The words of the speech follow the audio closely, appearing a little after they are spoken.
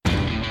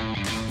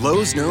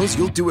Lowe's knows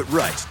you'll do it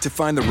right to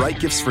find the right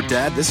gifts for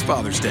Dad this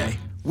Father's Day.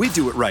 We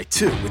do it right,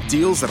 too, with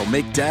deals that'll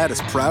make Dad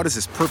as proud as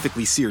his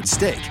perfectly seared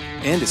steak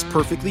and his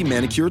perfectly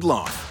manicured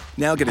lawn.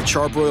 Now get a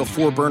Charbroil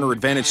 4-burner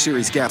Advantage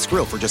Series gas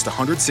grill for just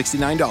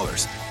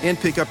 $169. And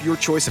pick up your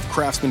choice of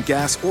Craftsman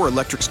gas or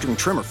electric string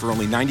trimmer for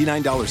only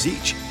 $99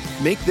 each.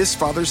 Make this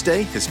Father's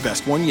Day his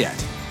best one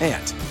yet.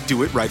 And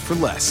do it right for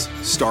less.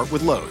 Start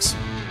with Lowe's.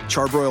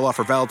 Charbroil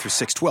offer valid through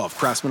 6/12.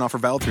 Craftsman offer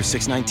valid through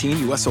 6/19.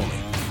 U.S. only.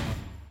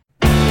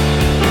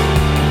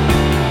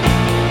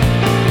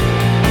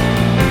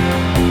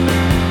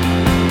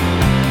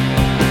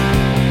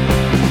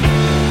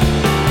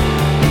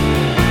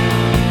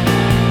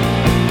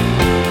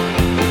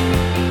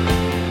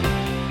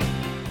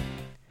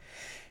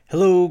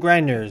 Hello,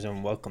 grinders,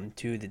 and welcome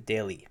to the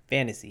Daily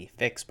Fantasy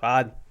Fix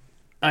Pod.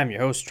 I'm your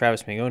host,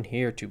 Travis Mangone,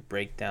 here to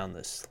break down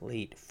the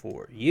slate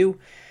for you.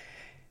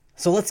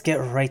 So let's get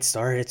right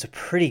started. It's a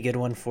pretty good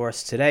one for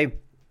us today.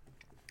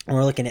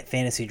 We're looking at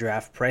fantasy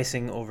draft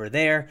pricing over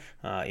there.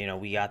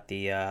 We got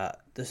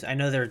I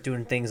know they're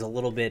doing things a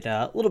little bit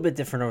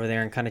different over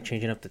there and kind of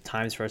changing up the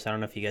times for us. I don't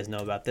know if you guys know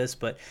about this,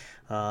 but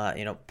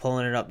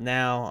pulling it up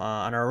now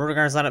on our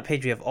RotoGrinders lineup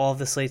page, we have all of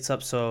the slates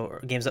up,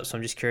 games up. So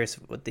I'm just curious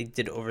what they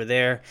did over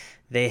there.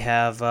 They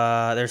have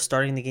they're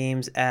starting the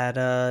games at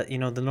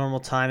the normal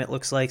time, it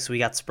looks like. So we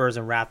got Spurs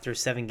and Raptors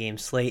 7-game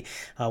slate.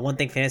 One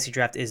thing fantasy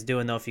draft is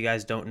doing, though, if you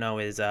guys don't know,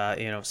 is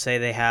say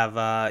they have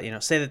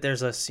say that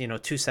there's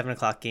two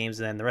 7:00 games,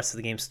 and then the rest of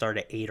the games start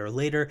at 8 or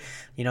later.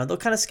 They'll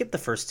kind of skip the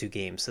first two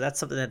games. So that's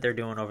something that they're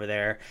doing over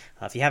there.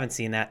 If you haven't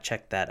seen that,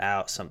 check that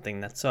out.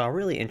 Something that's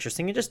really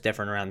interesting and just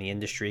different around the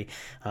industry.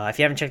 If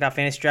you haven't checked out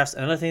fantasy drafts,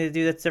 another thing to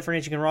do that's different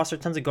is you can roster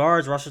tons of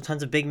guards, roster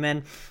tons of big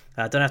men.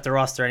 Don't have to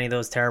roster any of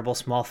those terrible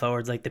small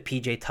forwards like the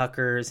PJ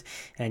Tuckers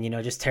and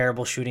just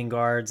terrible shooting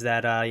guards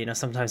that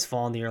sometimes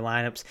fall into your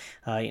lineups.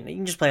 You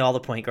can just play all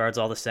the point guards,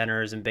 all the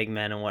centers and big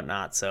men and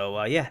whatnot.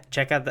 So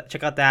check out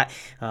that.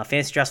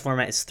 Fantasy draft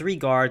format is 3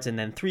 guards and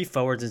then 3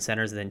 forwards and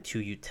centers and then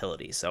 2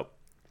 utilities.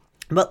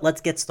 But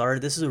let's get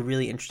started. This is a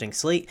really interesting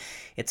slate.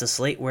 It's a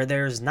slate where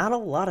there's not a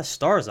lot of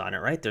stars on it,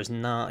 right? There's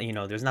not the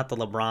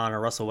LeBron or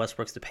Russell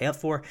Westbrooks to pay up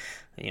for.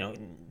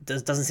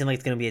 Doesn't seem like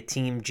it's going to be a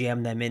team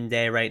jam them in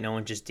day, right? No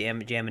one just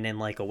jamming in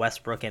like a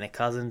Westbrook and a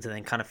Cousins and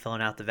then kind of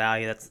filling out the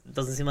value. That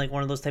doesn't seem like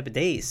one of those type of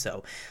days.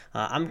 So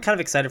I'm kind of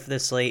excited for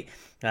this slate.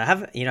 I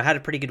had a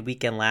pretty good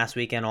weekend last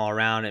weekend all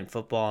around in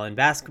football and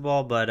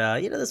basketball, but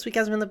this week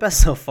hasn't been the best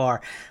so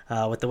far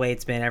with the way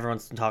it's been.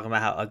 Everyone's been talking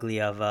about how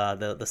ugly of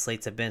the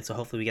slates have been, so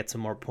hopefully we get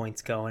some more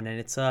points going, and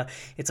it's a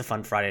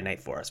fun Friday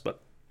night for us.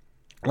 But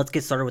let's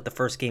get started with the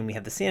first game. We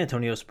have the San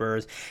Antonio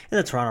Spurs and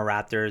the Toronto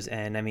Raptors,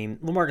 and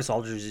LaMarcus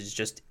Aldridge is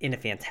just in a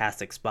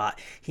fantastic spot.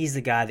 He's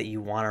the guy that you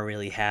want to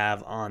really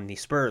have on the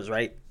Spurs,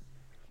 right?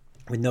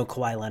 With no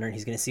Kawhi Leonard,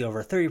 he's going to see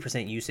over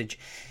 30% usage.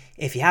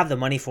 If you have the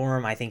money for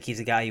him, I think he's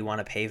a guy you want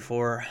to pay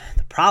for.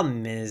 The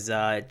problem is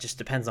it just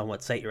depends on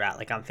what site you're at.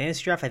 Like on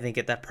Fantasy Draft, I think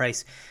at that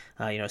price,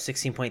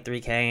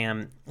 16.3K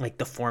and like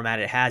the format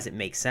it has, it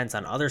makes sense.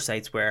 On other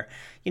sites where,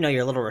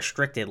 you're a little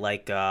restricted,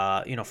 like,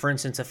 for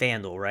instance, a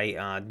FanDuel,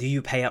 right? Do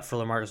you pay up for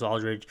LaMarcus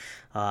Aldridge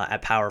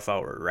at power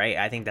forward, right?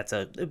 I think that's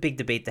a big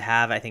debate to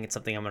have. I think it's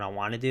something I'm going to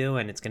want to do,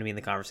 and it's going to be in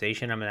the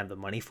conversation. I'm going to have the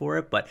money for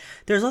it. But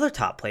there's other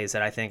top plays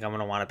that I think I'm going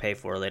to want to pay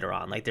for later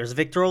on. Like there's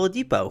Victor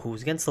Oladipo,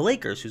 who's against the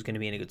Lakers, who's going to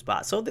be in a good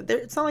spot. So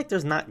it's not like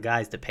there's not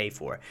guys to pay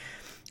for.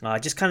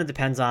 It just kind of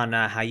depends on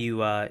how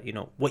you,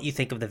 what you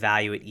think of the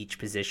value at each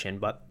position.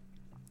 But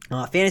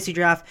fantasy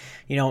draft,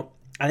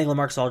 I think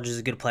LaMarcus Aldridge is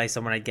a good play,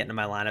 someone I'd get into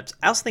my lineups.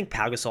 I also think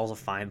Pau Gasol's a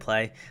fine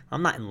play.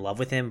 I'm not in love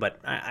with him, but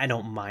I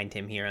don't mind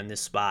him here in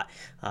this spot.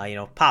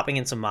 Popping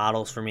in some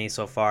models for me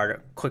so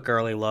far. Quick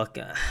early look.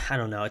 I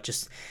don't know. It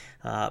just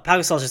Pau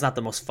Gasol's just not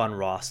the most fun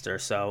roster,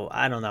 so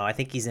I don't know. I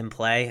think he's in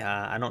play.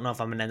 I don't know if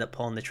I'm going to end up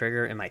pulling the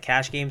trigger in my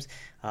cash games,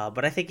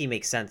 but I think he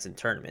makes sense in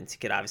tournaments. He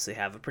could obviously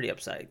have a pretty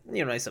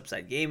nice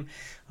upside game.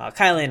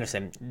 Kyle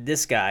Anderson,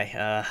 this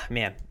guy,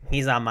 man,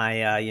 he's on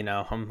my,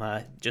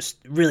 I'm just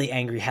really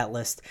angry hat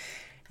list.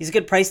 He's a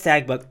good price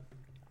tag, but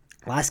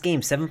last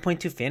game,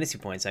 7.2 fantasy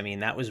points.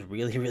 That was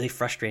really, really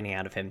frustrating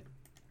out of him.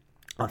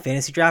 On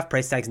Fantasy Draft,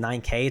 price tag's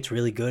 $9K. It's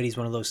really good. He's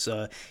one of those,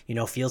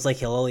 feels like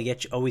he'll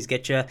always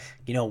get you.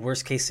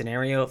 Worst case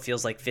scenario, it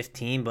feels like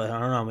 15, but I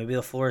don't know. Maybe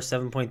the floor is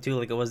 7.2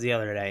 like it was the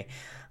other day.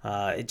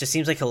 It just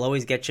seems like he'll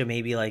always get you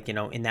maybe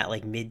in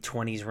that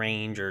mid-20s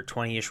range or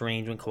 20-ish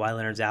range when Kawhi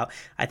Leonard's out.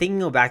 I think you can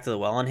go back to the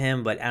well on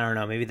him, but I don't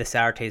know. Maybe the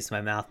sour taste in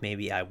my mouth,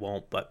 maybe I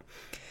won't, but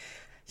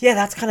yeah,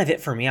 that's kind of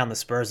it for me on the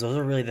Spurs. Those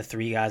are really the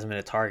 3 guys I'm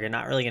going to target.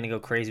 Not really going to go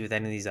crazy with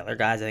any of these other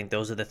guys. I think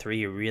those are the 3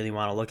 you really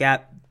want to look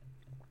at.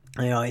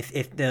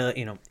 If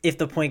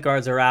the point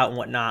guards are out and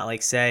whatnot,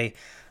 like say,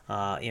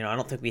 I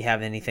don't think we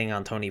have anything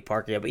on Tony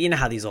Parker yet, but you know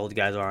how these old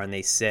guys are and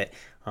they sit.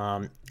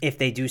 If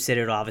they do sit,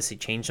 it'll obviously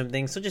change some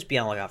things. So just be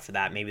on the lookout for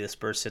that. Maybe the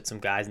Spurs sit some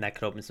guys and that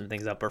could open some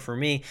things up. But for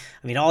me,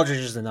 Aldridge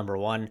is the number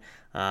 1.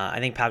 I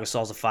think Pau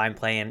Gasol's a fine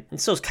play, and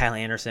so is Kyle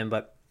Anderson.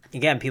 But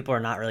again, people are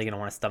not really going to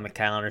want to stomach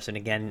Kyle Anderson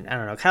again. I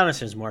don't know. Kyle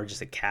Anderson is more of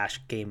just a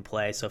cash game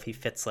play. So if he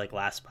fits like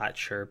last spot,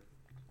 sure.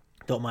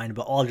 don't mind,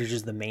 but Aldridge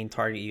is the main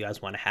target you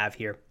guys want to have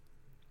here.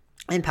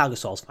 And Pau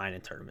Gasol's fine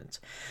in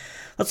tournaments.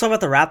 Let's talk about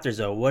the Raptors,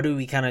 though. What do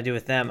we kind of do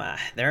with them?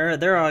 They're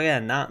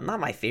again not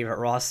my favorite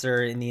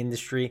roster in the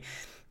industry.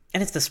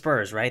 And it's the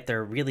Spurs, right?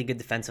 They're really good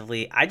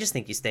defensively. I just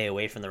think you stay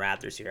away from the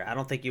Raptors here. I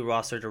don't think you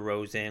roster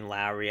DeRozan,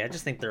 Lowry. I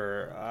just think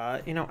they're,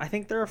 I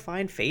think they're a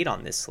fine fade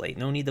on this slate.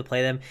 No need to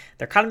play them.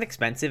 They're kind of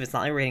expensive. It's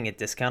not like we're getting a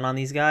discount on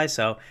these guys,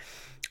 so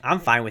I'm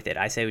fine with it.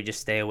 I say we just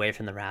stay away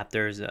from the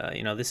Raptors.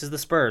 This is the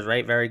Spurs,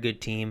 right? Very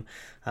good team.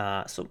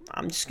 So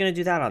I'm just going to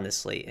do that on this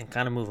slate and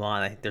kind of move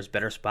on. I think there's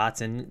better spots.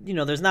 And,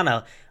 there's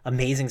not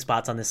amazing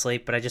spots on this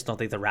slate, but I just don't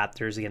think the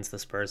Raptors against the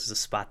Spurs is a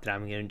spot that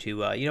I'm going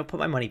to, put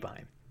my money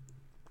behind.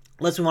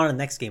 Let's move on to the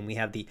next game. We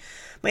have the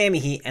Miami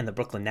Heat and the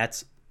Brooklyn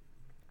Nets.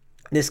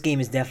 This game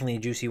is definitely a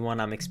juicy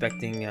one. I'm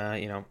expecting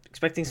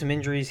some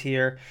injuries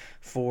here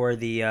for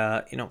the,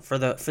 for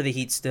the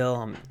Heat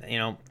still.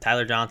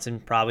 Tyler Johnson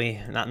probably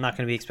not going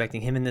to be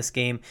expecting him in this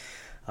game.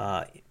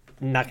 Not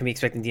going to be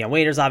expecting Dion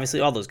Waiters,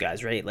 obviously, all those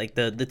guys, right? Like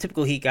the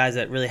typical Heat guys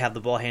that really have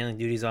the ball handling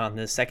duties on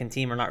the second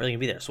team are not really going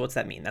to be there. So what's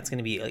that mean? That's going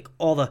to be like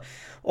all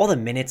the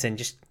minutes and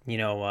just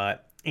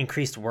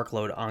increased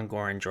workload on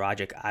Goran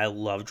Dragic. I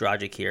love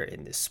Dragic here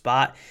in this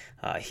spot.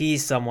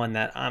 He's someone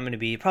that I'm going to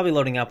be probably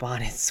loading up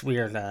on. It's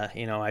weird.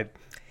 I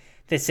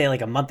did say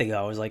like a month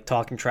ago, I was like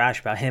talking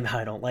trash about him, how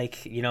I don't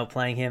like,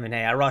 playing him. And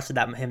hey, I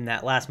rostered him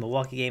that last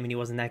Milwaukee game and he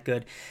wasn't that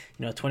good.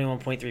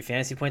 21.3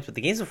 fantasy points. But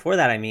the games before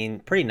that,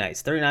 pretty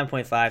nice.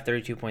 39.5,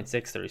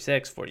 32.6,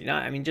 36,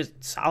 49.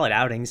 Just solid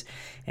outings.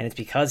 And it's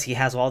because he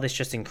has all this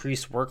just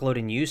increased workload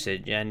and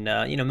usage. And,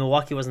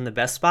 Milwaukee wasn't the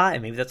best spot.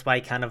 And maybe that's why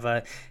he kind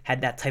of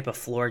had that type of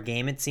floor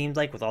game, it seemed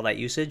like, with all that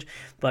usage.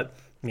 But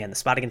man, the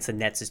spot against the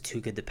Nets is too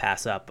good to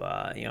pass up.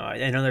 I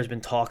know there's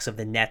been talks of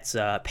the Nets'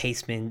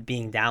 pace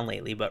being down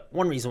lately, but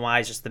one reason why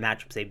is just the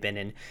matchups they've been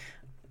in.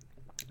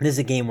 This is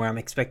a game where I'm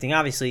expecting,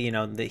 obviously,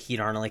 the Heat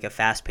aren't like a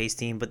fast-paced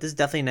team, but this is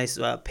definitely a nice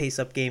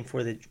pace-up game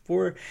for the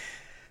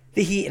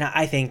Heat, and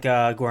I think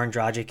Goran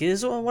Dragic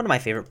is one of my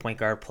favorite point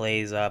guard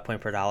plays,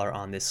 point per dollar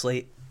on this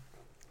slate.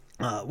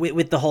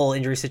 With the whole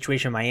injury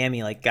situation in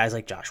Miami, like guys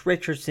like Josh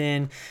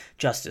Richardson,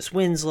 Justice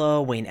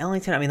Winslow, Wayne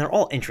Ellington, they're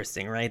all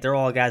interesting, right? They're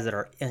all guys that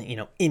are,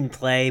 in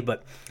play,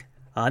 but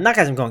not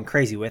guys I'm going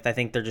crazy with. I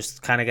think they're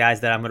just kind of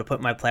guys that I'm going to put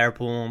in my player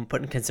pool and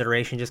put in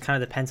consideration. Just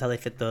kind of depends how they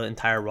fit the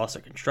entire roster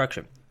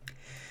construction.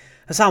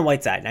 Hassan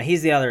Whiteside. Now,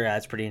 he's the other guy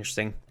that's pretty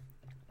interesting.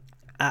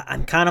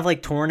 I'm kind of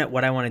like torn at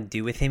what I want to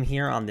do with him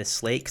here on this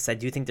slate because I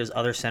do think there's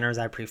other centers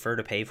I prefer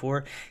to pay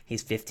for.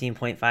 He's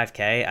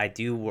 15.5K. I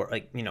do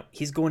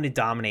he's going to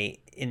dominate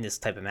in this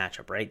type of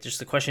matchup, right? Just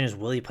the question is,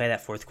 will he play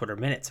that fourth quarter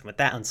minutes? And with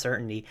that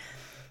uncertainty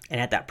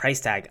and at that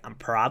price tag, I'm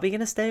probably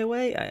going to stay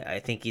away. I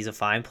think he's a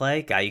fine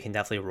play, guy you can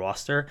definitely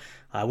roster.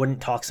 I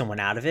wouldn't talk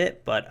someone out of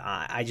it, but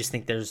I just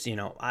think there's,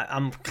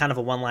 I'm kind of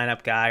a one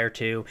lineup guy or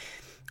two.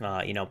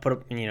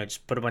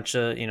 Just put a bunch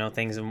of,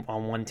 things on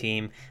one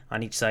team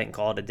on each site and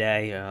call it a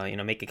day.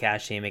 Make a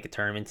cash team, make a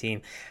tournament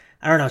team.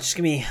 I don't know. It's just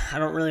going to be, I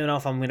don't really know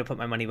if I'm going to put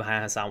my money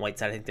behind Hassan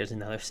Whiteside. I think there's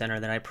another center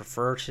that I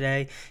prefer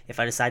today if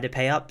I decide to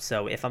pay up.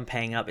 So if I'm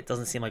paying up, it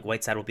doesnst seem like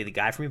Whiteside will be the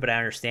guy for me, but I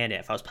understand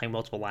it. If I was playing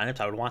multiple lineups,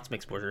 I would want some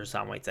exposure to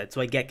Hassan Whiteside.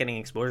 So I get getting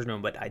exposure to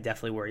him, but I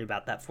definitely worry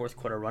about that fourth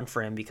quarter run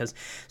for him because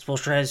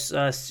Spoelstra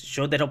has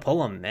showed that he'll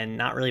pull him and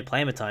not really play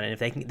him a ton. And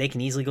if they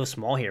can easily go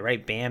small here,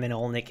 right? Bam and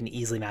Olenek can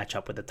easily match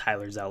up with a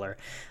Tyler Zeller,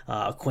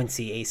 a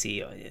Quincy AC.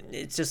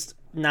 It's just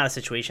not a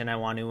situation I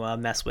want to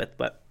mess with,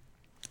 but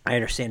I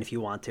understand if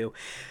you want to.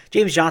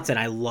 James Johnson,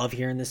 I love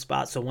here in this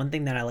spot. So one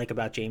thing that I like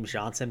about James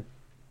Johnson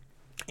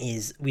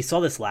is we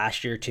saw this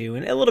last year too,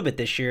 and a little bit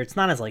this year. It's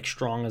not as like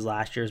strong as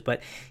last year's,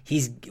 but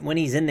when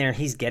he's in there,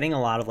 he's getting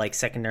a lot of like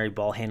secondary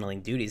ball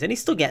handling duties, and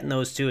he's still getting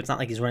those too. It's not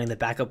like he's running the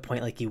backup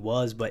point like he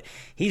was, but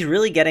he's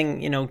really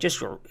getting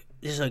just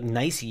a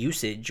nice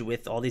usage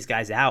with all these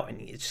guys out, and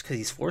it's just because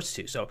he's forced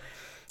to. So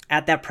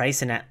at that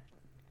price and at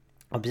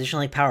a position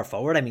like power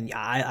forward,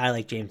 I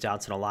like James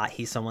Johnson a lot.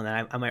 He's someone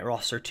that I might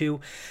roster too.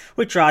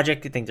 With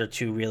Dragic, I think they're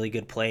two really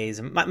good plays.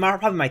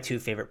 Probably my two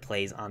favorite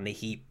plays on the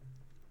Heat.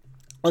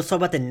 Let's talk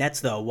about the Nets,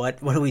 though. What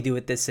do we do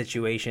with this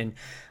situation?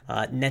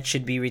 Nets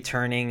should be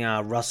returning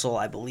Russell.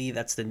 I believe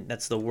that's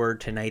the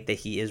word tonight that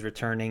he is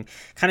returning.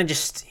 Kind of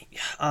just,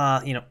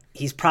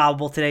 he's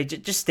probable today.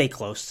 Just stay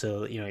close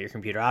to your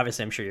computer.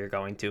 Obviously, I'm sure you're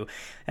going to.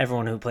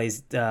 Everyone who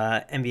plays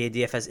NBA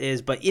DFS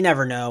is, but you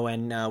never know,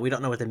 and we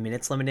don't know what the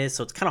minutes limit is,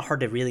 so it's kind of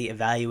hard to really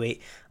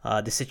evaluate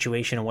the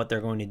situation and what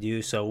they're going to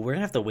do. So we're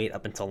gonna have to wait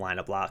up until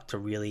lineup lock to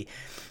really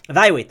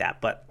evaluate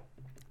that, but.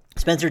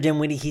 Spencer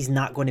Dinwiddie, he's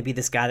not going to be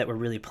this guy that we're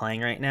really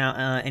playing right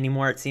now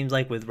anymore, it seems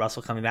like, with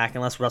Russell coming back,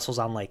 unless Russell's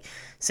on like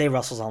a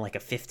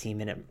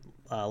 15-minute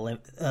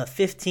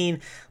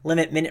 15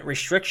 limit minute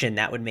restriction.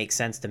 That would make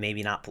sense to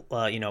maybe not,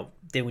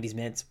 Dinwiddie's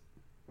minutes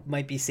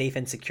might be safe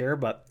and secure,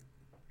 but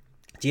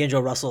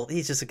D'Angelo Russell,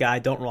 he's just a guy,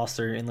 don't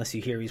roster unless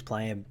you hear he's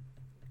playing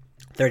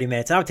 30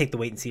 minutes. I would take the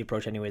wait and see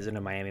approach anyways in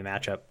a Miami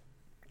matchup.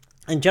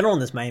 In general, in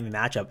this Miami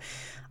matchup,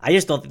 I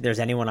just don't think there's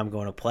anyone I'm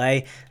going to play.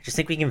 I just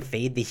think we can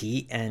fade the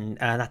Heat and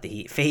not the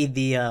Heat, fade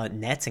the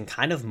Nets and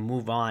kind of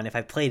move on. If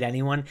I played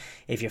anyone,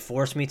 if you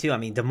force me to, I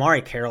mean,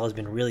 DeMarre Carroll has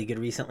been really good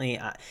recently.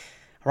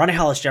 Ronnie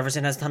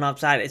Hollis-Jefferson has a ton of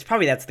upside.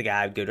 That's the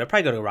guy I'd go to. I'd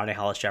probably go to Ronnie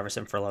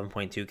Hollis-Jefferson for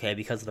 11.2K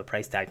because of the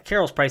price tag.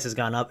 Carroll's price has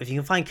gone up. If you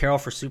can find Carroll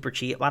for super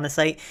cheap on the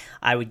site,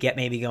 I would get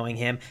maybe going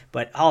him.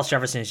 But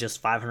Hollis-Jefferson is just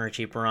 500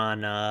 cheaper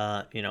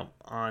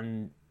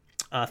on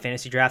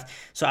fantasy draft.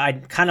 So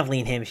I'd kind of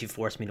lean him if you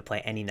force me to play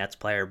any Nets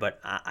player.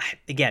 But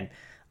again,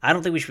 I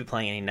don't think we should be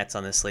playing any Nets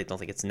on this slate. Don't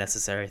think it's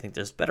necessary. I think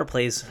there's better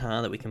plays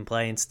that we can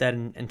play instead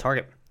and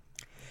target.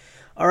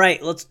 All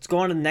right, let's go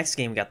on to the next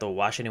game. We got the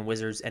Washington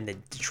Wizards and the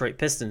Detroit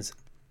Pistons.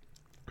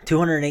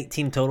 208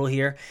 team total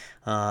here.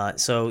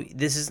 So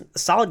this is a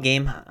solid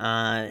game.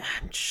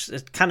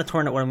 Just kind of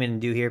torn at what I'm going to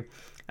do here.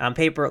 On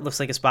paper, it looks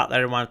like a spot that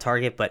I want to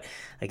target, but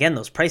again,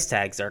 those price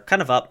tags are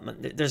kind of up.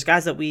 There's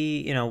guys that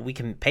we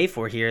can pay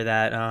for here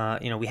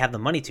that we have the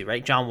money to,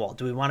 right? John Wall.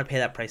 Do we want to pay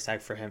that price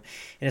tag for him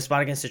in a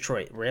spot against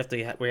Detroit?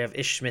 We have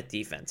Ish Smith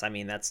defense. I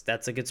mean,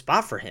 that's a good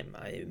spot for him.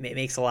 It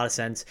makes a lot of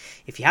sense.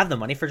 If you have the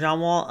money for John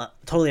Wall,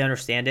 totally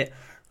understand it.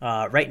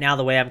 Right now,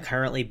 the way I'm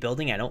currently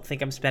building, I don't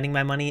think I'm spending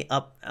my money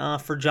up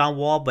for John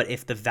Wall, but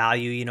if the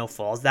value,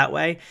 falls that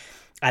way,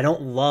 I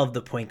don't love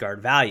the point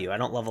guard value. I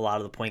don't love a lot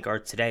of the point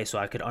guards today, so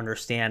I could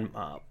understand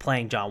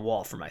playing John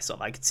Wall for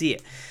myself. I could see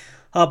it.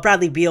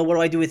 Bradley Beal, what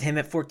do I do with him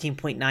at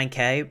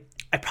 14.9K?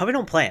 I probably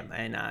don't play him,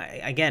 and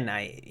I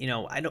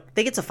don't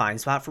think it's a fine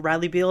spot for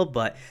Bradley Beal,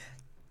 but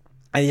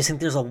I just think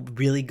there's a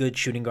really good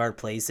shooting guard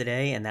plays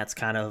today, and that's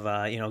kind of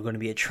going to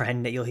be a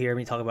trend that you'll hear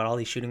me talk about all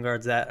these shooting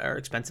guards that are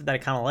expensive that I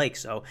kind of like.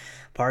 So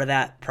part of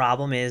that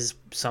problem is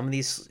some of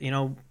these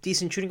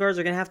decent shooting guards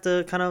are going to have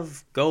to kind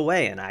of go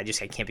away, and I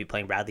can't be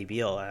playing Bradley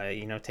Beal.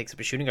 It takes up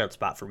a shooting guard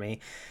spot for me.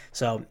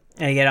 So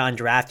and you get on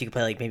draft, you can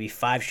play like maybe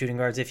 5 shooting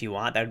guards if you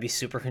want. That would be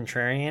super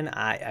contrarian.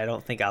 I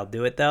don't think I'll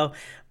do it though,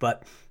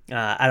 but.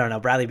 I don't know.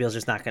 Bradley Beal's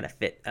just not going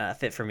to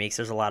fit for me because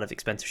there's a lot of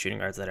expensive shooting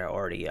guards that I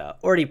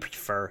already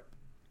prefer.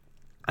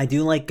 I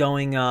do like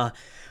going, I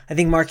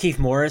think Markieff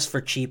Morris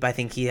for cheap. I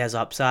think he has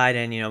upside,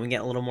 and, we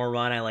get a little more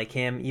run. I like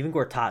him. Even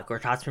Gortat.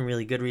 Gortat's been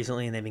really good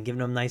recently, and they've been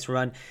giving him a nice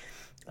run.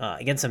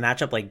 Against a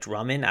matchup like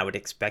Drummond, I would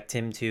expect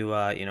him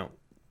to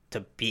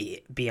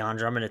be on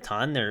Drummond a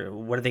ton.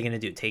 What are they going to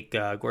do? Take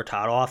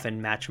Gortat off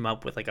and match him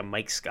up with like a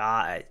Mike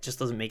Scott? It just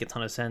doesn't make a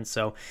ton of sense.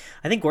 So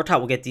I think Gortat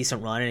will get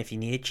decent run, and if you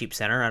need a cheap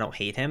center, I don't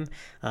hate him,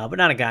 but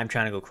not a guy I'm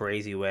trying to go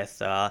crazy with.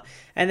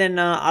 And then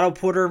Otto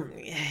Porter,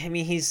 I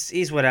mean,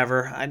 he's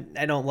whatever.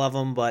 I don't love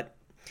him, but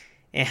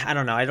I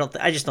don't know.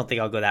 I just don't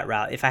think I'll go that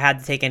route. If I had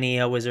to take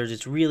any Wizards,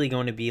 it's really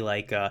going to be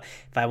like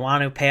if I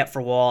want to pay up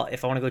for Wall,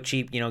 if I want to go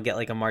cheap, get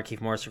like a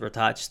Markieff Morris or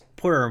Gortat. Just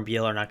Porter and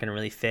Beal are not going to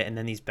really fit, and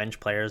then these bench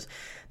players,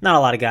 not a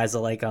lot of guys I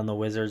like on the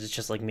Wizards. It's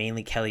just like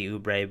mainly Kelly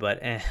Oubre,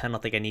 but I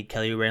don't think I need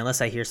Kelly Oubre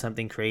unless I hear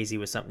something crazy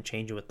with something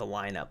changing with the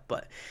lineup.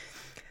 But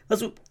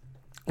let's move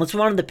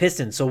on to the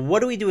Pistons. So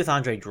what do we do with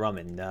Andre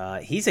Drummond?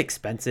 He's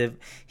expensive.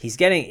 He's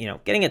getting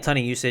a ton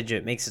of usage.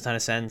 It makes a ton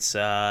of sense.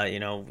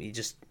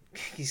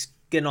 He's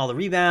getting all the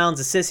rebounds,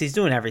 assists. He's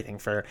doing everything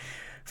for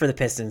the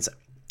Pistons.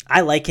 I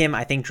like him.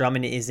 I think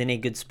Drummond is in a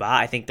good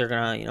spot. I think they're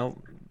going to,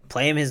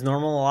 play him his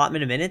normal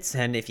allotment of minutes.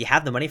 And if you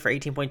have the money for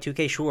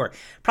 18.2K, sure.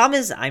 Problem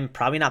is, I'm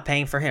probably not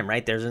paying for him,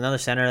 right? There's another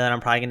center that I'm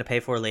probably going to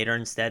pay for later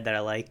instead that I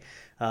like.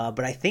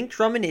 But I think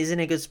Drummond is in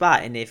a good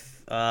spot. And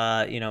if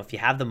you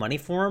have the money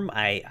for him,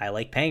 I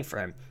like paying for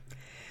him.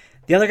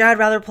 The other guy I'd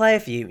rather play,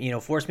 if you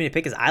force me to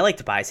pick, is I like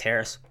Tobias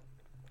Harris.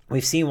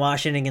 We've seen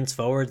Washington against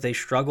forwards. They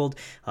struggled.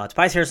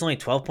 Tobias Harris only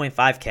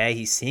 12.5K.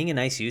 He's seeing a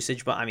nice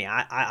usage, but I mean,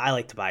 I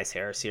like Tobias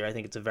Harris here. I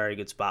think it's a very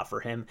good spot for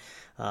him.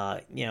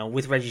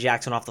 With Reggie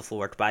Jackson off the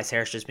floor, Tobias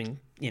Harris just been,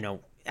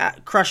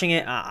 crushing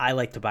it. I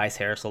like Tobias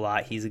Harris a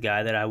lot. He's a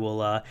guy that I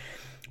will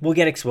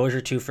get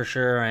exposure to for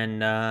sure. And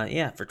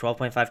for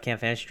 12.5K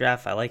fantasy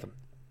draft, I like him.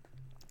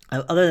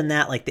 Other than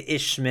that, like the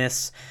Ish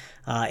Smiths,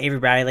 Avery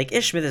Bradley, like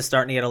Ish Smith is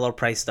starting to get a little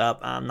priced up.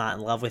 I'm not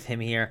in love with him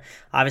here.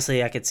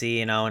 Obviously, I could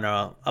see, in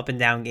a up and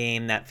down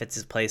game that fits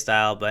his play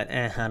style, but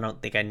I don't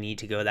think I need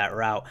to go that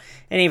route.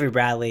 And Avery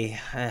Bradley,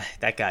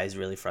 that guy is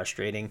really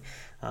frustrating.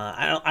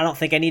 I don't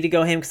think I need to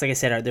go him because, like I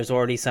said, there's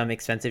already some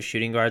expensive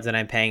shooting guards that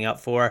I'm paying up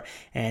for,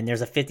 and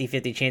there's a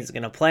 50-50 chance he's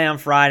going to play on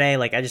Friday.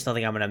 Like, I just don't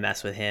think I'm going to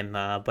mess with him.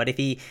 But if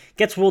he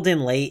gets ruled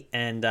in late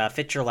and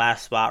fits your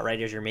last spot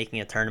right as you're making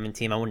a tournament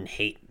team, I wouldn't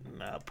hate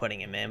putting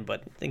him in.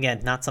 But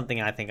again, not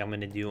something I think I'm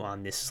going to do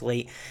on this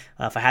slate.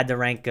 If I had to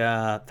rank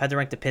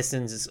the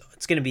Pistons,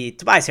 it's going to be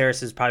Tobias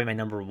Harris is probably my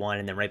number 1,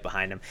 and then right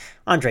behind him,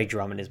 Andre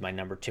Drummond is my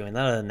number 2. And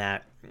other than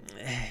that,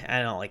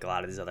 I don't like a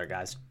lot of these other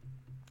guys.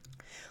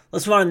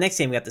 Let's move on to the next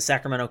game. We got the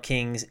Sacramento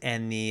Kings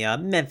and the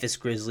Memphis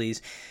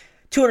Grizzlies.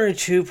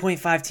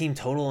 202.5 team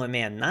total, and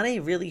man, not a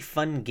really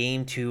fun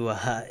game to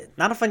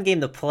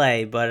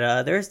play,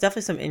 but there's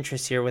definitely some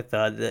interest here with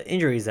the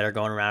injuries that are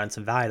going around and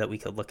some value that we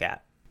could look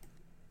at.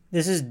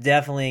 This is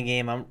definitely a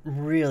game I'm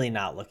really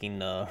not looking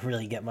to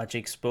really get much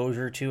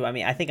exposure to. I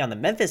mean, I think on the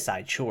Memphis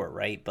side, sure,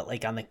 right? But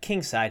like on the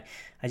Kings side,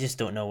 I just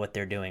don't know what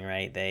they're doing,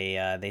 right?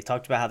 They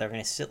talked about how they're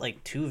going to sit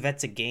like 2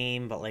 vets a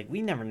game, but like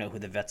we never know who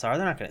the vets are.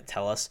 They're not going to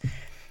tell us.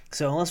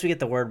 So unless we get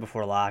the word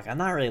before lock, I'm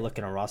not really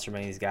looking to roster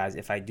many of these guys.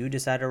 If I do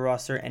decide to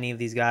roster any of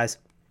these guys,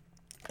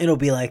 it'll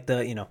be like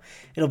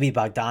it'll be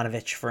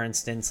Bogdanovich, for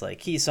instance. Like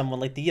he's someone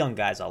like the young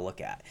guys I'll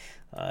look at.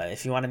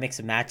 If you want to mix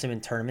and match them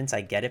in tournaments,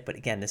 I get it. But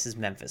again, this is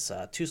Memphis.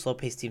 Two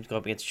slow-paced teams go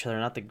up against each other,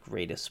 not the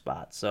greatest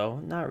spot. So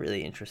not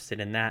really interested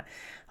in that.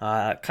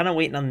 Kind of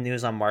waiting on the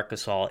news on Marc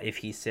Gasol. If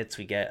he sits,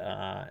 we get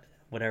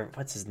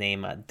what's his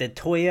name?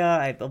 Detoya,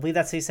 I believe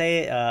that's how you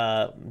say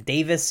it.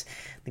 Davis,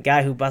 the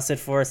guy who busted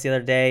for us the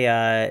other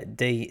day.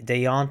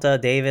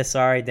 Deyonta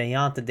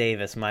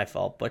Davis, my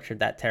fault. Butchered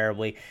that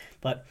terribly.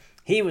 But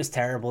he was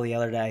terrible the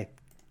other day.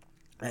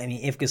 I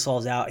mean, if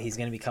Gasol's out, he's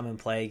going to be come and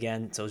play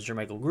again. So is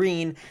Jermichael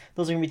Green.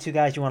 Those are going to be two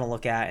guys you want to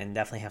look at and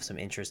definitely have some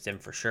interest in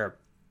for sure.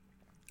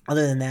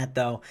 Other than that,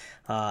 though,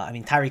 I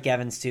mean, Tyreek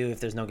Evans, too,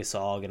 if there's no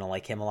Gasol, going to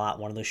like him a lot.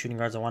 One of those shooting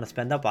guards I want to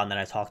spend up on that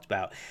I talked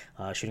about.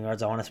 Shooting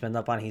guards I want to spend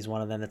up on, he's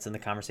one of them that's in the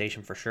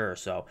conversation for sure.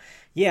 So,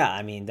 yeah,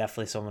 I mean,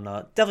 definitely someone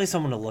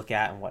to look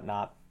at and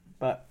whatnot.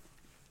 But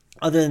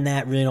other than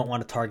that, really don't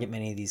want to target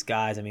many of these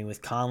guys. I mean,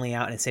 with Conley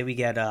out, and say we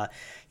get,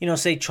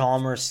 say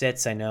Chalmers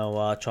sits. I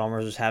know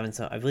Chalmers was having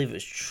some. I believe it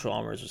was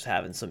Chalmers was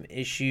having some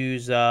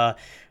issues.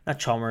 Not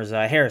Chalmers,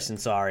 Harrison.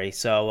 Sorry.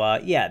 So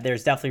yeah,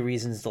 there's definitely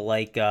reasons to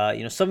like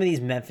some of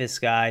these Memphis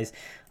guys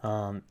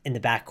in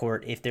the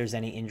backcourt if there's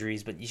any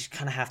injuries, but you just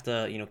kind of have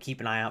to keep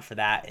an eye out for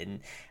that.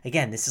 And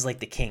again, this is like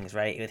the Kings,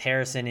 right? With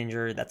Harrison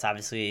injured, that's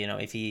obviously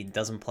if he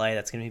doesn't play,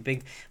 that's going to be a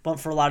big bump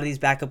for a lot of these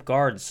backup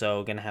guards.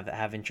 So going to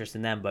have interest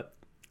in them, but.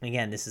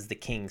 Again, this is the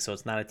Kings, so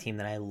it's not a team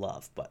that I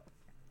love. But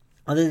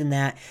other than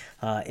that,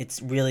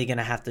 it's really going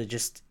to have to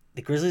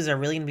the Grizzlies are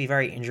really going to be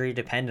very injury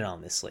dependent on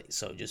this slate.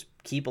 So just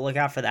keep a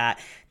lookout for that.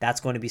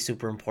 That's going to be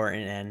super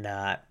important.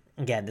 And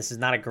again, this is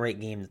not a great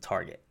game to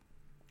target.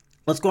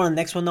 Let's go on to the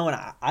next one, though, and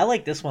I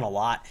like this one a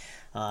lot,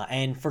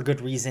 and for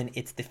good reason.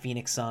 It's the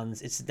Phoenix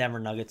Suns. It's the Denver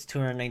Nuggets,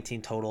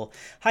 219 total.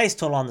 Highest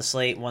total on the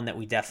slate, one that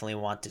we definitely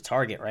want to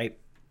target, right?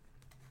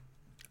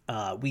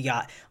 We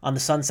got on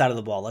the Suns side of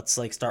the ball. Let's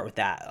start with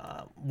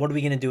that. What are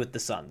we going to do with the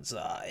Suns?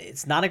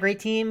 It's not a great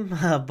team,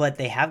 but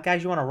they have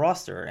guys you want to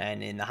roster.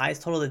 And in the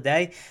highest total of the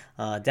day,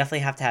 definitely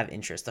have to have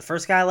interest. The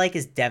first guy I like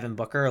is Devin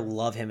Booker.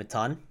 Love him a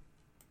ton.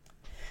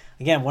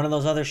 Again, one of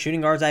those other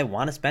shooting guards I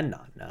want to spend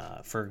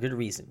on for good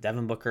reason.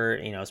 Devin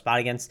Booker, spot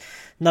against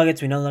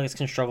Nuggets. We know Nuggets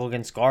can struggle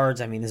against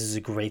guards. I mean, this is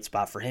a great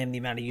spot for him. The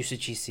amount of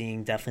usage he's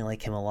seeing, definitely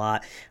like him a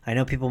lot. I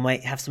know people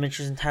might have some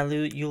interest in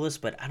Tyler Ulis,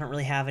 but I don't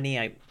really have any.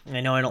 I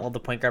know I don't love the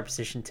point guard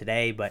position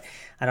today, but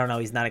I don't know.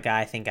 He's not a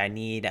guy I think I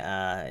need.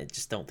 I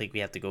just don't think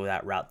we have to go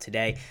that route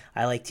today.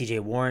 I like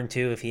TJ Warren,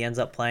 too. If he ends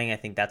up playing, I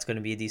think that's going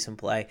to be a decent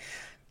play.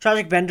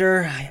 Tragic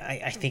Bender,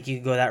 I think you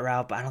could go that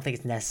route, but I don't think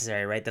it's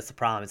necessary, right? That's the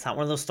problem. It's not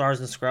one of those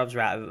stars and scrubs,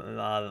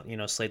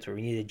 slates where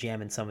we need to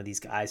jam in some of these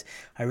guys.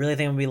 I really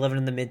think I'm going to be living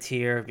in the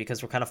mid-tier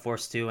because we're kind of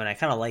forced to, and I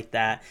kind of like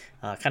that.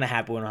 Kind of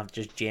happy we don't have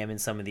to just jam in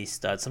some of these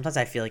studs. Sometimes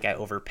I feel like I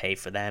overpay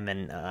for them,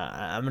 and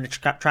I'm going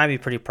to try and be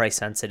pretty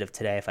price-sensitive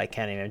today if I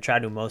can. I try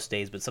to do most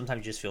days, but sometimes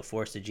you just feel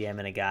forced to jam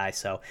in a guy,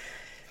 so...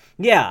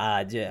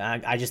 Yeah,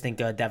 I just think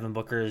Devin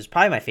Booker is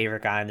probably my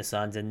favorite guy in the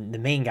Suns and the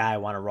main guy I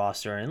want to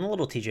roster, and a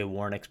little TJ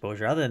Warren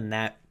exposure. Other than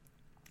that,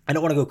 I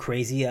don't want to go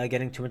crazy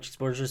getting too much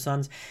exposure to the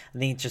Suns. I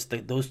think it's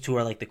just those two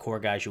are like the core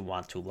guys you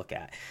want to look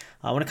at.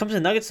 When it comes to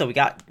the Nuggets, though, we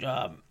got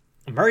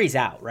Murray's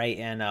out, right?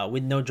 And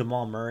with no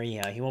Jamal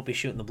Murray, he won't be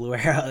shooting the blue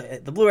arrow.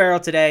 The blue arrow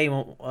today,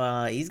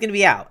 he's going to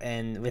be out,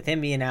 and with him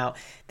being out,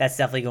 that's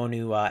definitely going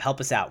to help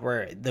us out.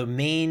 Where the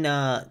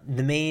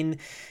main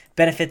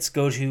benefits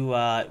go to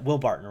Will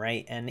Barton,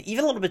 right? And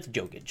even a little bit to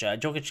Jokic.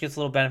 Jokic gets a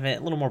little benefit,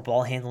 a little more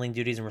ball handling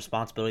duties and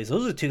responsibilities.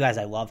 Those are the two guys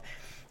I love.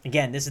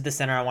 Again, this is the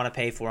center I want to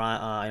pay for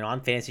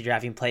on fantasy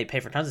draft. You can pay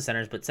for tons of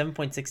centers, but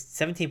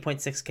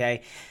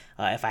 17.6K.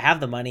 If I have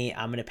the money,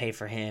 I'm going to pay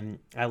for him.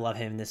 I love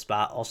him in this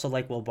spot. Also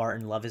like Will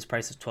Barton, love his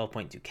price of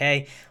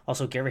 12.2K.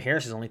 Also, Gary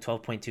Harris is only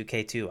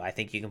 12.2K too. I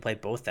think you can play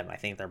both them. I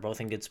think they're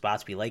both in good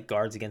spots. We like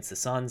guards against the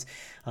Suns.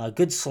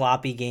 Good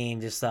sloppy game,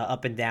 just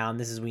up and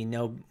down. We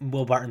know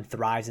Will Barton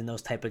thrives in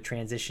those type of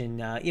transition,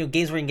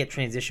 games where you can get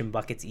transition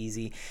buckets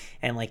easy.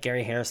 And like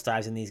Gary Harris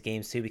thrives in these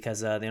games too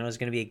because they know there's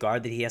going to be a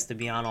guard that he has to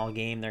be on all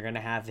game. They're going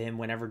to have him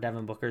whenever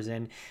Devin Booker's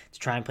in to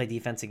try and play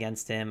defense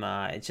against him.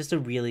 It's just a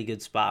really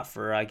good spot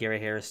for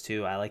Gary Harris too.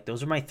 I like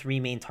those are my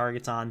three main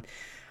targets on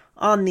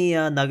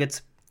the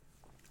Nuggets.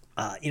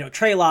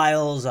 Trey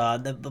Lyles,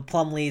 the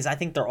Plumlees, I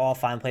think they're all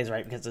fine plays,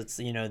 right? Because it's,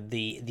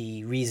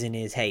 the reason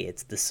is, hey,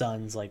 it's the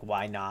Suns. Like,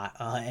 why not?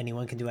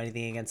 Anyone can do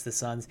anything against the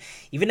Suns.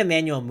 Even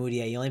Emmanuel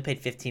Mudiay, he only played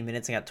 15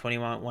 minutes and got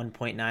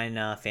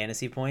 21.9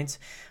 fantasy points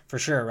for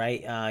sure,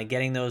 right?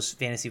 Getting those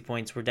fantasy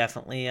points were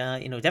definitely,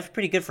 definitely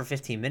pretty good for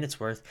 15 minutes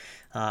worth.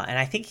 And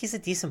I think he's a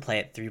decent play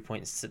at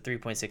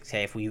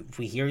 3.6K. If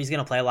we hear he's going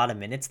to play a lot of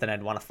minutes, then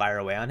I'd want to fire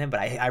away on him.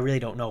 But I really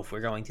don't know if we're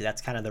going to.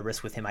 That's kind of the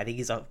risk with him. I think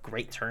he's a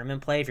great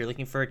tournament play if you're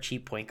looking for a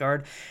cheap point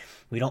guard.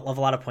 We don't love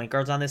a lot of point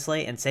guards on this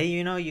slate. And say,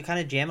 you kind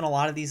of jamming a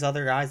lot of these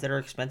other guys that are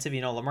expensive,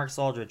 LaMarcus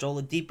Aldridge,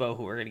 Oladipo,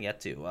 who we're going to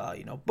get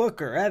to,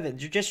 Booker,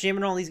 Evans. You're just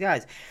jamming all these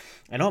guys.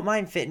 I don't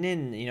mind fitting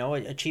in,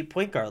 a cheap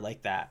point guard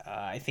like that.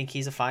 I think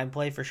he's a fine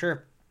play for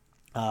sure.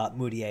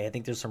 Moutier, I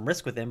think there's some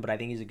risk with him, but I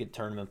think he's a good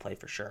tournament play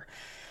for sure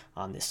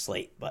on this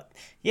slate. But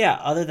yeah,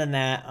 other than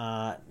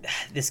that,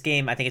 this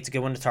game, I think it's a good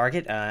one to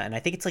target. And I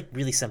think it's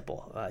really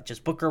simple.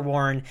 Just Booker,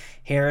 Warren,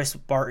 Harris,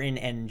 Barton,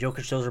 and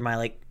Jokic. Those are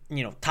my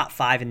top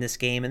 5 in this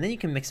game. And then you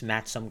can mix and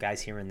match some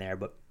guys here and there.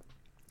 But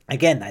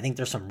again, I think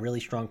there's some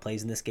really strong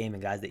plays in this game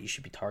and guys that you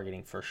should be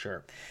targeting for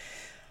sure.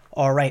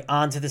 All right,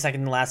 on to the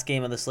second and last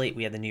game of the slate.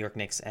 We have the New York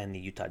Knicks and the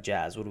Utah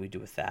Jazz. What do we do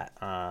with that?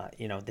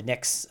 The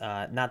Knicks,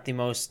 not the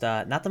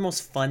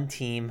most fun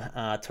team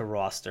to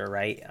roster,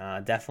 right?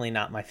 Definitely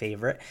not my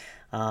favorite.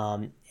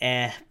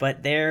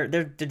 But they're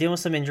dealing with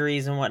some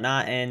injuries and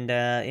whatnot, and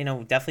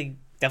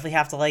definitely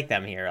have to like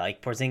them here.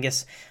 Like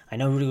Porzingis, I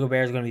know Rudy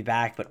Gobert is going to be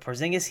back, but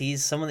Porzingis,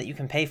 he's someone that you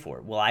can pay for.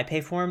 Will I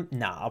pay for him?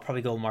 Nah, I'll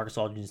probably go LaMarcus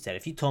Aldridge instead.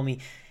 If you told me,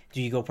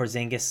 do you go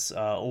Porzingis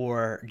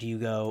or do you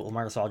go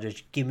LaMarcus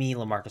Aldridge? Give me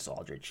LaMarcus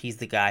Aldridge. He's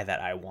the guy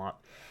that I want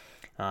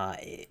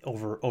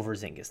over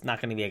Zingis. Not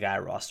going to be a guy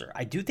roster.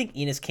 I do think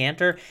Enes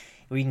Kanter,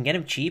 we can get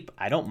him cheap.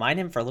 I don't mind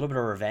him for a little bit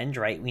of revenge,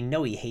 right? We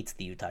know he hates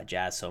the Utah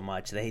Jazz so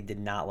much. They did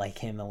not like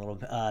him a little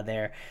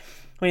there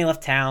when he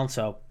left town,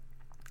 so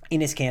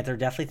Enes Kanter,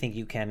 definitely think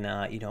you can,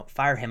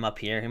 fire him up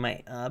here. He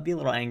might be a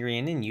little angry,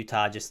 and in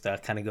Utah, just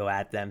kind of go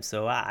at them.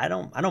 So I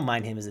don't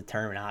mind him as a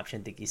tournament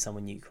option. Think he's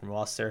someone you can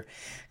roster.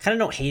 Kind of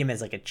don't hate him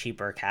as a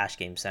cheaper cash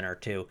game center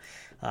too.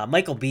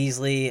 Michael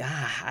Beasley,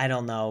 I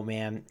don't know,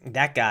 man.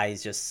 That guy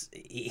is just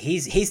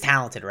he's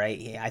talented,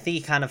 right? I think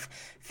he kind of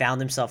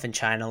found himself in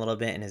China a little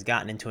bit and has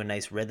gotten into a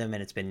nice rhythm,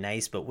 and it's been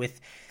nice. But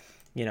with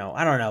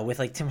I don't know, with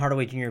Tim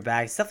Hardaway Jr.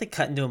 back, it's definitely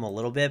cutting to him a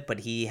little bit, but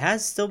he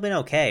has still been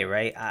okay,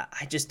 right?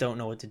 I just don't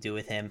know what to do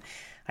with him.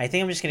 I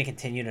think I'm just going to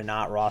continue to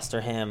not roster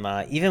him.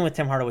 Even with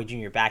Tim Hardaway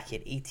Jr. back, he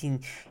had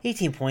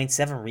 18 points,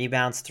 7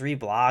 rebounds, 3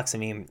 blocks. I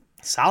mean,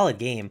 solid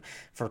game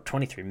for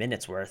 23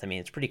 minutes worth. I mean,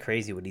 it's pretty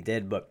crazy what he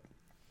did, but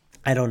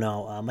I don't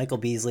know. Michael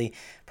Beasley,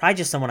 probably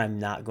just someone I'm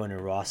not going to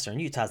roster,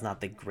 and Utah's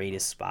not the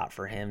greatest spot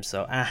for him,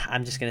 so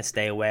I'm just going to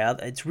stay away.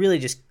 It's really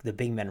just the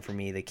big men for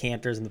me, the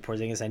Cantors and the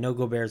Porzingis. I know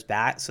Gobert's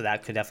back, so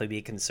that could definitely be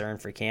a concern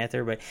for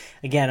Kanter, but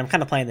again, I'm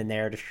kind of playing the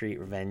narrative street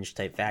revenge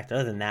type factor.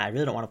 Other than that, I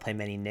really don't want to play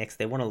many Knicks.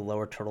 They one of the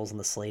lower totals on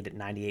the slate at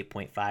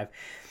 98.5.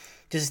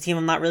 Just a team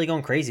I'm not really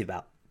going crazy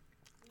about.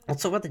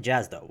 Let's talk about the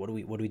Jazz, though. What do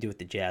we do with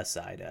the Jazz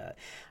side?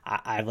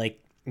 I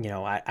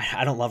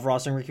don't love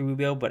rostering Ricky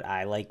Rubio, but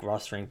I like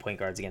rostering point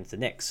guards against the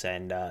Knicks,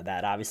 and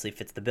that obviously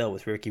fits the bill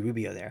with Ricky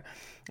Rubio there.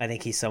 I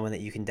think he's someone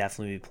that you can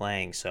definitely be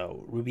playing.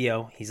 So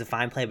Rubio, he's a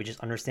fine play, but just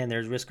understand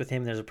there's risk with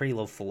him. There's a pretty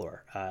low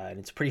floor, and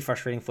it's a pretty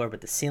frustrating floor,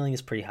 but the ceiling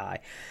is pretty high.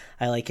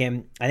 I like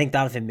him. I think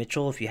Donovan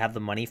Mitchell, if you have the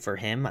money for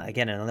him,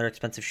 again, another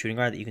expensive shooting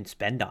guard that you can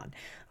spend on.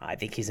 I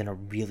think he's in a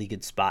really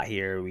good spot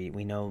here.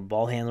 We know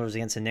ball handlers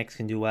against the Knicks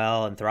can do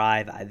well and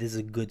thrive. This is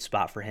a good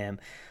spot for him.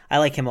 I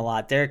like him a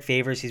lot. Derek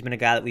Favors, he's been a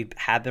guy that we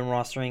have been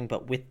rostering,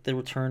 but with the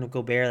return of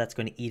Gobert, that's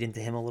going to eat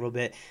into him a little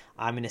bit.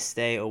 I'm going to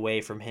stay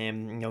away from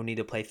him. No need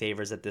to play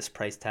Favors at this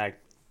price tag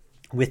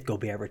with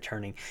Gobert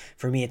returning.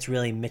 For me, it's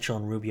really Mitchell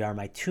and Rubio are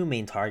my two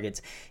main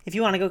targets. If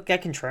you want to go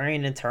get contrarian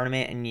in a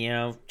tournament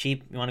and,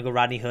 cheap, you want to go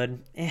Rodney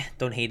Hood,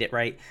 don't hate it,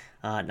 right?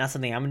 Not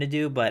something I'm going to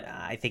do, but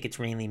I think it's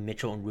mainly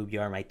Mitchell and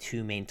Rubio are my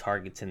two main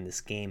targets in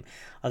this game.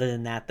 Other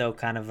than that, though,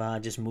 kind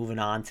of just moving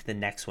on to the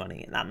next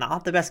one.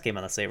 Not the best game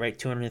on the slate, right?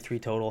 203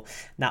 total,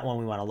 not one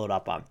we want to load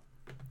up on.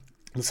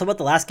 Let's talk about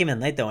the last game of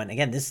the night, though, and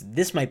again,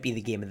 this might be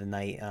the game of the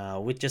night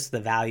with just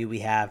the value we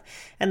have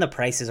and the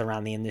prices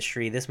around the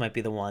industry. This might be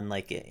the one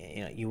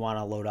you want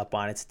to load up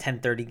on. It's a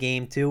 10:30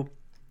 game too.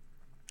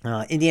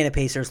 Indiana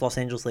Pacers, Los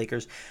Angeles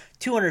Lakers,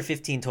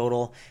 215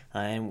 total,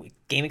 and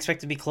game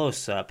expected to be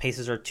close.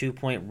 Pacers are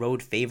 2-point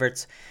road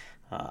favorites.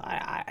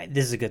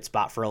 This is a good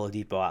spot for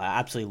Oladipo. I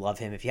absolutely love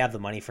him. If you have the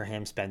money for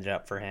him, spend it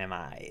up for him.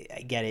 I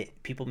get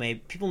it. People may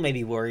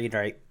be worried,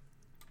 right?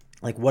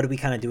 Like, what do we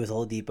kind of do with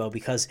Oladipo?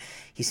 Because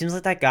he seems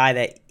like that guy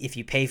that if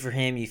you pay for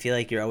him, you feel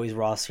like you're always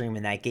rostering him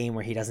in that game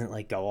where he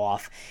doesn't go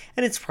off.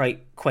 And it's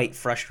quite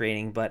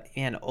frustrating. But,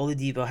 man,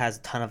 Oladipo has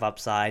a ton of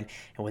upside.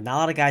 And with not a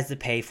lot of guys to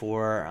pay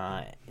for,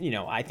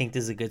 I think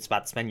this is a good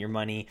spot to spend your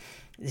money.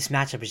 This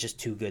matchup is just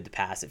too good to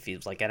pass, it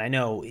feels like. And I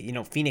know,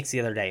 Phoenix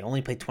the other day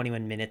only played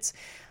 21 minutes.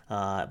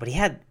 But he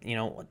had,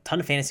 a ton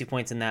of fantasy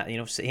points in that.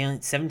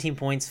 17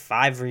 points,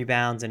 5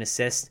 rebounds, and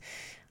assists.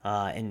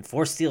 And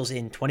 4 steals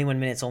in 21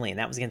 minutes only, and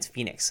that was against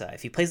Phoenix.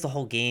 If he plays the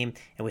whole game,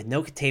 and with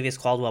no Kentavious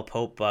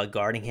Caldwell-Pope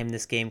guarding him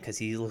this game because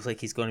he looks like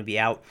he's going to be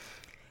out,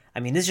 I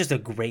mean, this is just a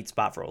great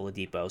spot for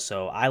Oladipo,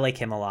 so I like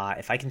him a lot.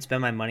 If I can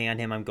spend my money on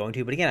him, I'm going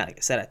to. But again, like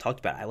I said, I talked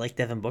about it. I like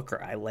Devin Booker.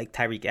 I like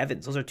Tyreek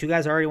Evans. Those are two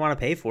guys I already want to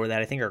pay for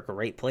that I think are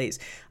great plays.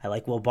 I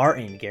like Will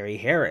Barton, Gary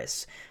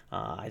Harris.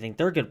 I think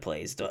they're good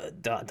plays.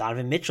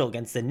 Donovan Mitchell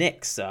against the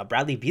Knicks.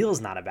 Bradley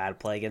Beal's not a bad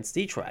play against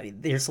Detroit. I mean,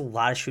 there's a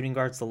lot of shooting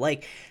guards to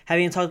like.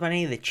 Haven't even talked about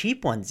any of the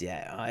cheap ones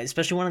yet,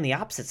 especially one on the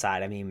opposite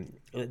side. I mean,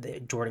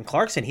 Jordan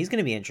Clarkson, he's going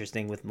to be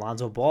interesting with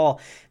Lonzo Ball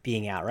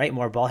being out, right?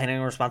 More ball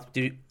handling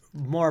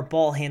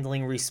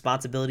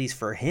responsibilities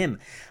for him.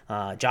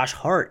 Josh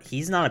Hart,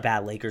 he's not a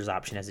bad Lakers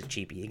option as a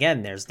cheapie.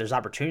 Again, there's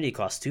opportunity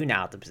cost too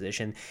now at the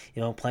position.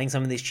 Playing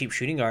some of these cheap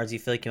shooting guards, you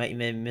feel like you might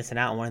be missing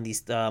out on one of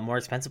these more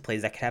expensive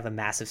plays that could have a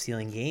massive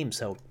ceiling game.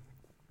 So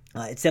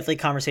it's definitely a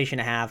conversation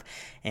to have,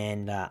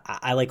 and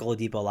I like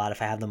Oladipo a lot.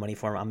 If I have the money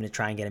for him, I'm going to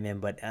try and get him in,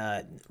 but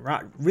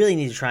really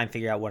need to try and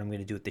figure out what I'm going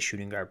to do with the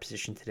shooting guard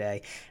position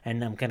today,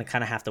 and I'm going to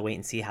kind of have to wait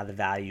and see how the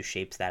value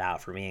shapes that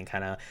out for me and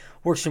kind of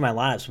works through my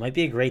lineups. It might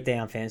be a great day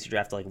on Fantasy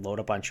Draft to load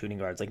up on shooting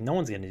guards. No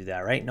one's going to do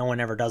that, right? No one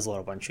ever does load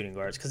up on shooting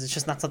guards because it's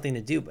just not something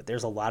to do, but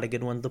there's a lot of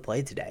good ones to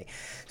play today.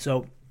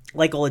 So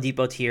like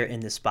Oladipo here in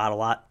this spot a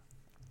lot.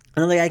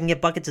 Another guy I can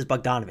get buckets is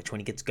Bogdanovich when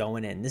he gets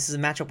going in. This is a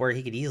matchup where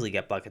he could easily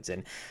get buckets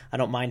in. I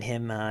don't mind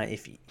him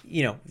if you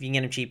can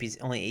get him cheap. He's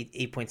only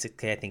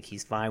 8.6K. I think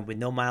he's fine with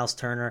no Miles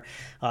Turner.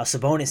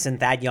 Sabonis and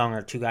Thad Young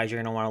are two guys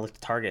you're going to want to look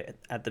to target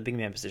at the big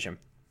man position.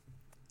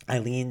 I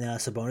lean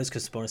Sabonis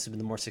because Sabonis has been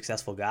the more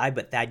successful guy,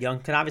 but Thad Young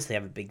can obviously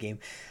have a big game.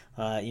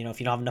 If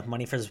you don't have enough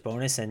money for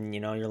Sabonis and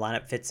your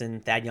lineup fits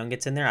and Thad Young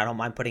gets in there, I don't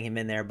mind putting him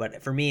in there.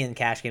 But for me in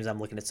cash games, I'm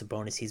looking at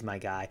Sabonis. He's my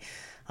guy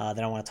that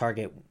I want to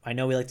target. I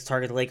know we like to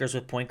target the Lakers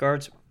with point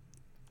guards.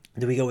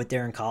 Do we go with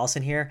Darren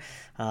Collison here?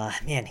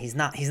 Man, he's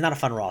not a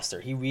fun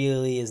roster. He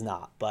really is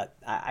not. But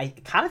I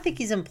kind of think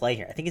he's in play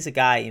here. I think he's a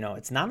guy,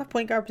 it's not a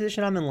point guard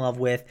position I'm in love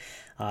with.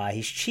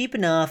 He's cheap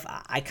enough.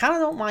 I kind of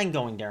don't mind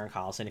going Darren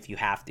Collison if you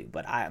have to.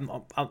 But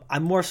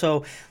I'm more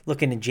so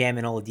looking to jam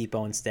in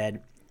Oladipo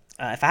instead.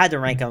 If I had to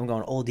rank him, I'm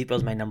going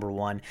Oladipo's my number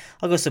 1.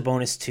 I'll go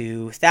Sabonis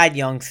 2, Thad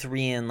Young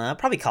 3, and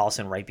probably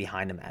Collison right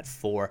behind him at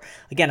 4.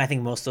 Again, I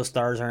think most of those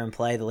stars are in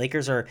play. The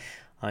Lakers are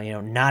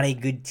not a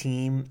good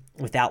team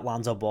without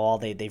Lonzo Ball.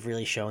 They've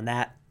really shown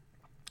that.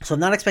 So I'm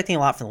not expecting a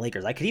lot from the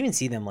Lakers. I could even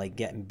see them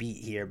getting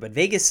beat here, but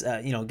Vegas,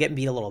 getting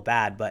beat a little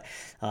bad. But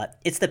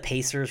it's the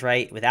Pacers,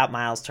 right? Without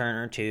Miles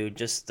Turner, too,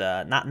 just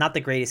not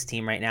the greatest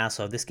team right now.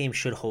 So this game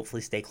should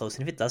hopefully stay close.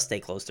 And if it does stay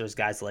close, there's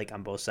guys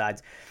on both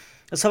sides.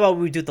 Let's talk about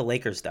what we do with the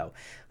Lakers, though.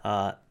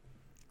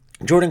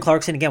 Jordan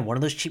Clarkson, again, one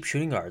of those cheap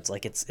shooting guards.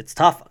 It's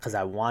tough because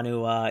I want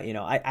to,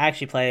 I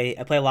actually play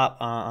a lot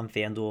on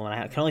FanDuel, and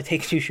I can only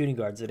take 2 shooting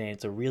guards today.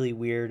 It's a really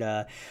weird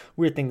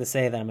thing to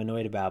say that I'm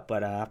annoyed about,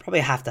 but I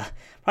probably have to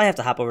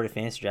hop over to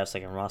Fantasy Draft so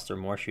I can roster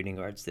more shooting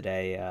guards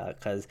today.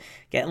 Because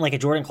getting a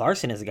Jordan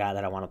Clarkson is a guy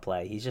that I want to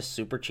play. He's just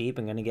super cheap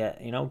and going to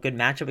get good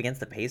matchup against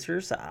the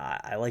Pacers.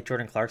 I like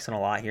Jordan Clarkson a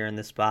lot here in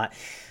this spot.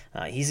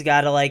 He's a guy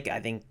to like. I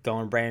think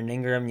going Brandon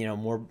Ingram,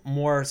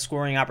 more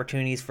scoring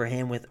opportunities for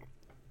him with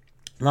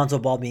Lonzo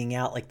Ball being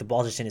out, the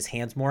ball's just in his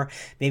hands more.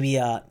 Maybe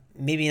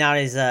not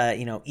as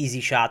easy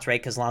shots, right?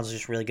 Because Lonzo's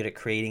just really good at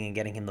creating and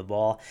getting him the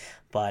ball.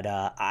 But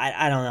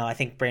I don't know. I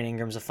think Brandon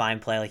Ingram's a fine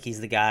play. He's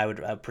the guy I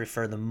would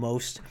prefer the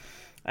most.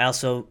 I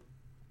also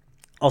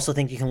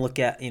think you can look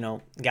at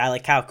a guy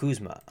like Kyle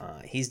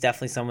Kuzma. He's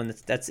definitely someone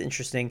that's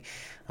interesting.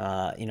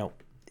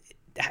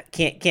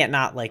 Can't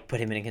not put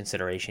him in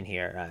consideration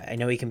here. I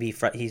know he can be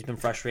he's been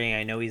frustrating.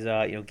 I know he's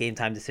a game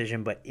time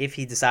decision, but if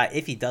he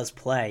does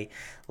play,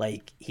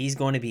 he's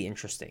going to be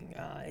interesting.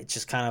 It's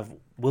just kind of,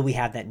 will we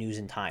have that news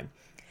in time?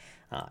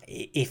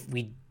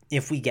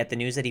 If we get the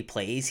news that he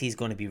plays, he's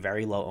going to be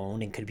very low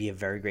owned and could be a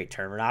very great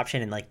tournament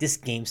option. And this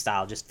game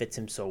style just fits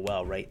him so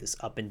well, right? This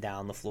up and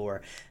down the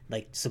floor.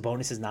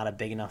 Sabonis is not a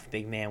big enough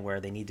big man where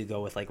they need to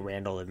go with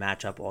Randall and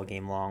match up all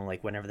game long.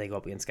 Whenever they go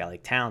up against a guy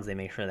like Towns, they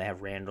make sure they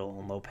have Randall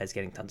and Lopez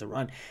getting tons of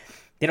run.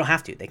 They don't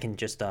have to. They can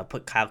just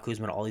put Kyle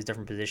Kuzma in all these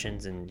different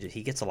positions, and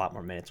he gets a lot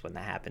more minutes when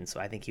that happens. So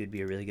I think he would be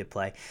a really good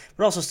play.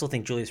 But also still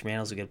think Julius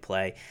Randle's a good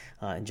play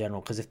in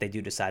general, because if they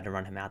do decide to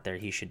run him out there,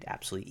 he should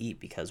absolutely eat,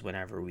 because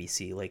whenever we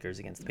see Lakers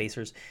against the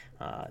Pacers,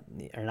 or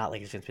not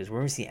Lakers against the Pacers,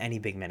 whenever we see any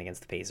big men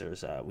against the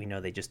Pacers, we know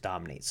they just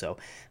dominate. So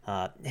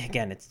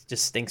again, it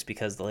just stinks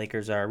because the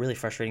Lakers are a really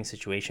frustrating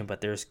situation,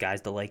 but there's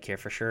guys to like here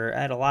for sure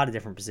at a lot of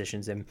different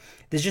positions. And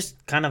there's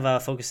just kind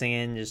of focusing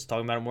in, just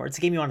talking about it more. It's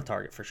a game you want to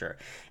target for sure.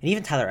 And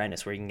even Tyler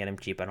Ennis, where you can get him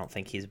cheap, I don't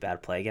think he's a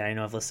bad play. Again, I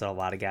know I've listed a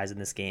lot of guys in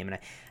this game, and I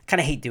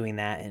kind of hate doing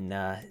that, and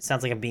it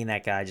sounds like I'm being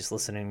that guy, just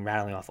listening,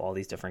 rattling off all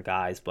these different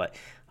guys. But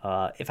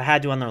if I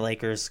had to on the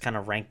Lakers, kind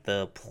of rank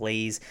the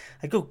plays,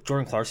 I'd go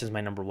Jordan Clarkson is my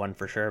number 1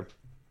 for sure.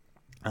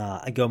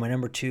 I go my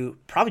number 2,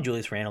 probably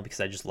Julius Randle,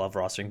 because I just love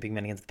rostering big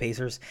men against the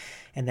Pacers.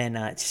 And then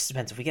it just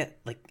depends. If we get,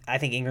 I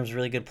think Ingram's a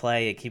really good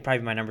play. He'd probably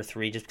be my number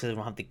 3 just because I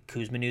don't have the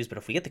Kuzma news. But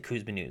if we get the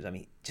Kuzma news,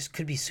 just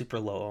could be super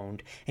low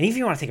owned. And even if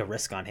you want to take a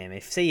risk on him,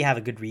 if say you have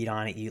a good read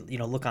on it, you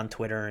look on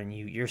Twitter and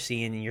you're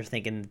seeing and you're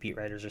thinking the beat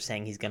writers are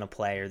saying he's going to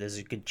play, or there's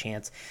a good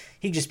chance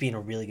he could just be in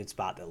a really good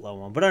spot that low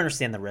owned. But I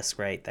understand the risk,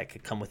 right, that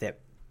could come with it.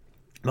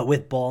 But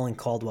with Ball and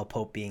Caldwell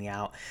Pope being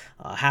out,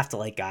 have to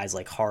like guys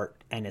like Hart,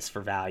 Ennis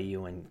for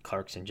value, and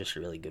Clarkson just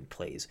really good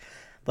plays.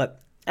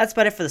 But that's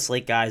about it for the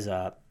slate, guys.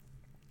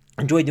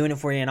 Enjoy doing it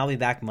for you, and I'll be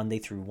back Monday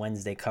through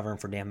Wednesday covering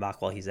for Dan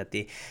Bach while he's at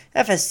the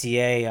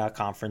FSTA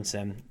conference.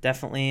 And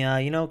definitely,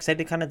 excited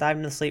to kind of dive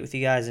into the slate with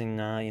you guys and,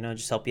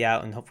 just help you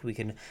out. And hopefully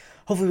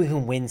we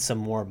can win some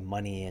more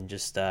money and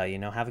just,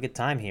 have a good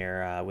time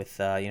here with,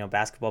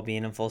 basketball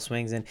being in full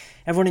swings. And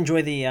everyone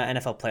enjoy the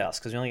NFL playoffs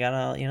because we only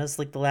got, it's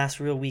like the last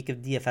real week of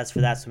DFS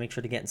for that. So make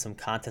sure to get in some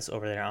contests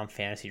over there on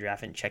Fantasy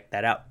Draft and check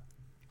that out.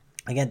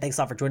 Again, thanks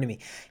a lot for joining me.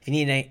 If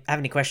you have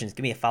any questions,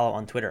 give me a follow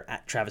on Twitter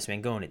at Travis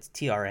Mangone. It's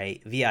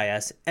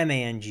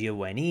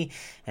TravisMangone,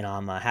 and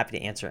I'm happy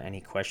to answer any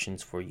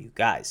questions for you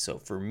guys. So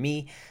for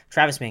me,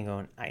 Travis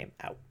Mangone, I am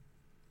out.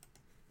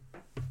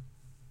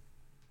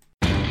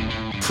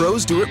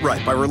 Pros do it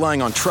right by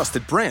relying on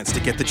trusted brands to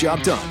get the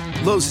job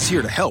done. Lowe's is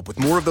here to help with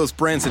more of those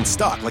brands in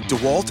stock like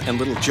DeWalt and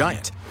Little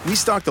Giant. We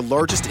stock the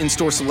largest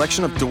in-store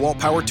selection of DeWalt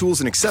power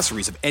tools and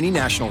accessories of any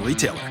national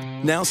retailer.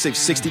 Now save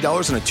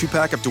 $60 on a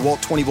 2-pack of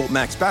DeWalt 20-volt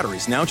max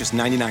batteries, now just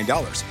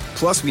 $99.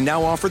 Plus, we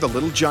now offer the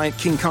Little Giant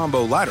King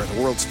Combo ladder,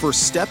 the world's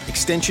first step,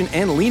 extension,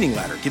 and leaning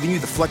ladder, giving you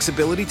the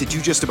flexibility to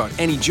do just about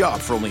any job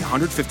for only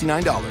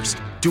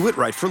 $159. Do it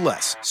right for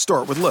less.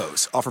 Start with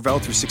Lowe's. Offer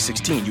valid through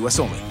 6/16, U.S.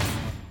 only.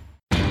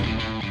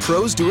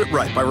 Pros do it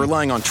right by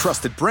relying on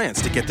trusted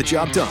brands to get the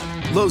job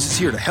done. Lowe's is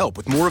here to help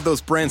with more of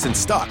those brands in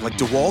stock like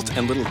DeWalt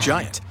and Little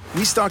Giant.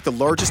 We stock the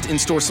largest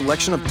in-store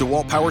selection of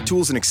DeWalt power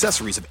tools and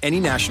accessories of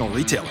any national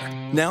retailer.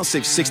 Now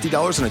save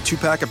 $60 on a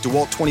 2-pack of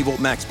DeWalt 20-volt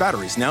max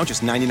batteries, now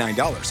just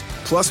 $99.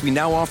 Plus, we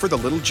now offer the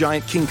Little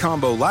Giant King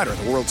Combo ladder,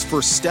 the world's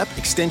first step,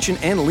 extension,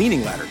 and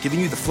leaning ladder, giving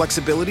you the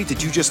flexibility to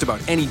do just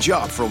about any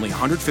job for only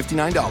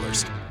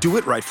 $159. Do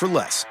it right for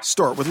less.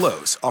 Start with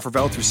Lowe's. Offer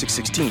valid through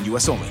 6/16,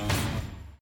 U.S. only.